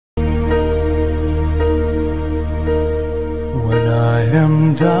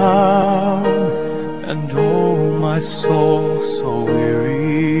And oh, my soul so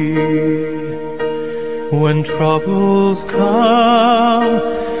weary, when troubles come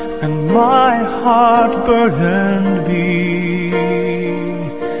and my heart burdened be,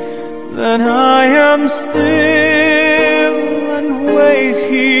 then I am still and wait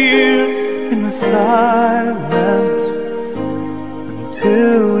here in the silence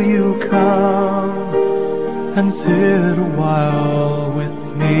until you come and sit a while with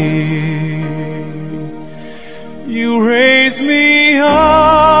me. You raise me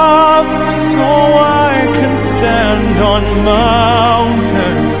up so I can stand on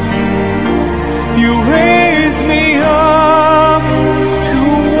mountains. You raise me up to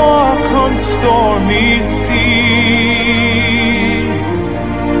walk on stormy seas.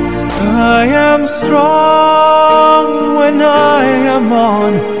 I am strong when I am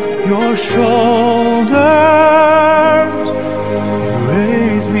on your shoulders. You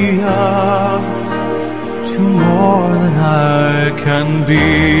raise me up to more than I can be.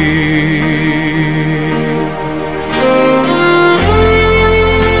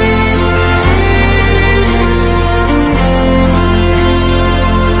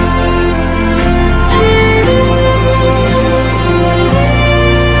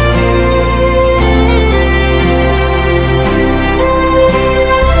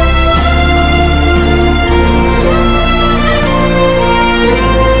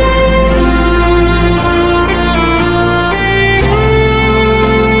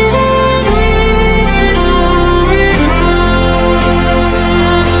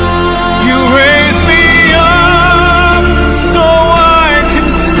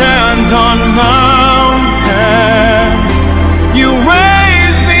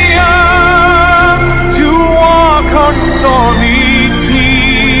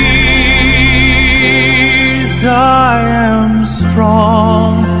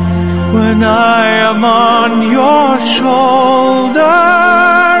 When I am on your shoulders,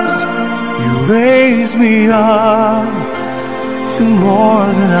 you raise me up to more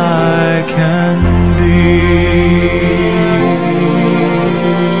than I can be.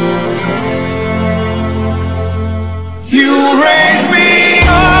 You raise me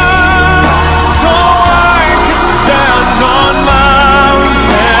up so I can stand on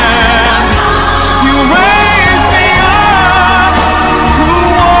mountains. You raise me up to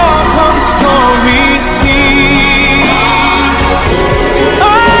walk on stormy seas.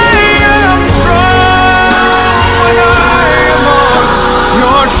 I am strong when I am on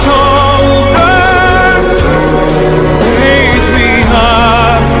your shoulders. Raise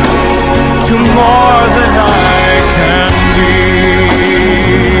me up to more than I can be.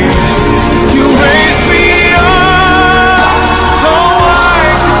 You raise me up so I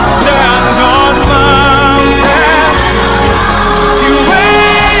can stand on mountains. You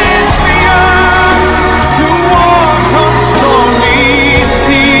raise me up to walk on stormy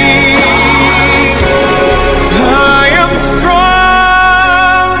seas. I am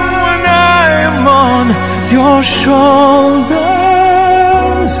strong when I am on your shoulders.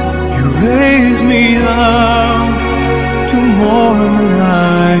 You raise me up to more than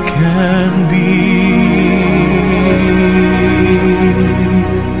I can be.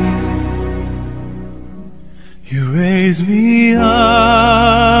 You raise me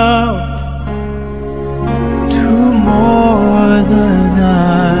up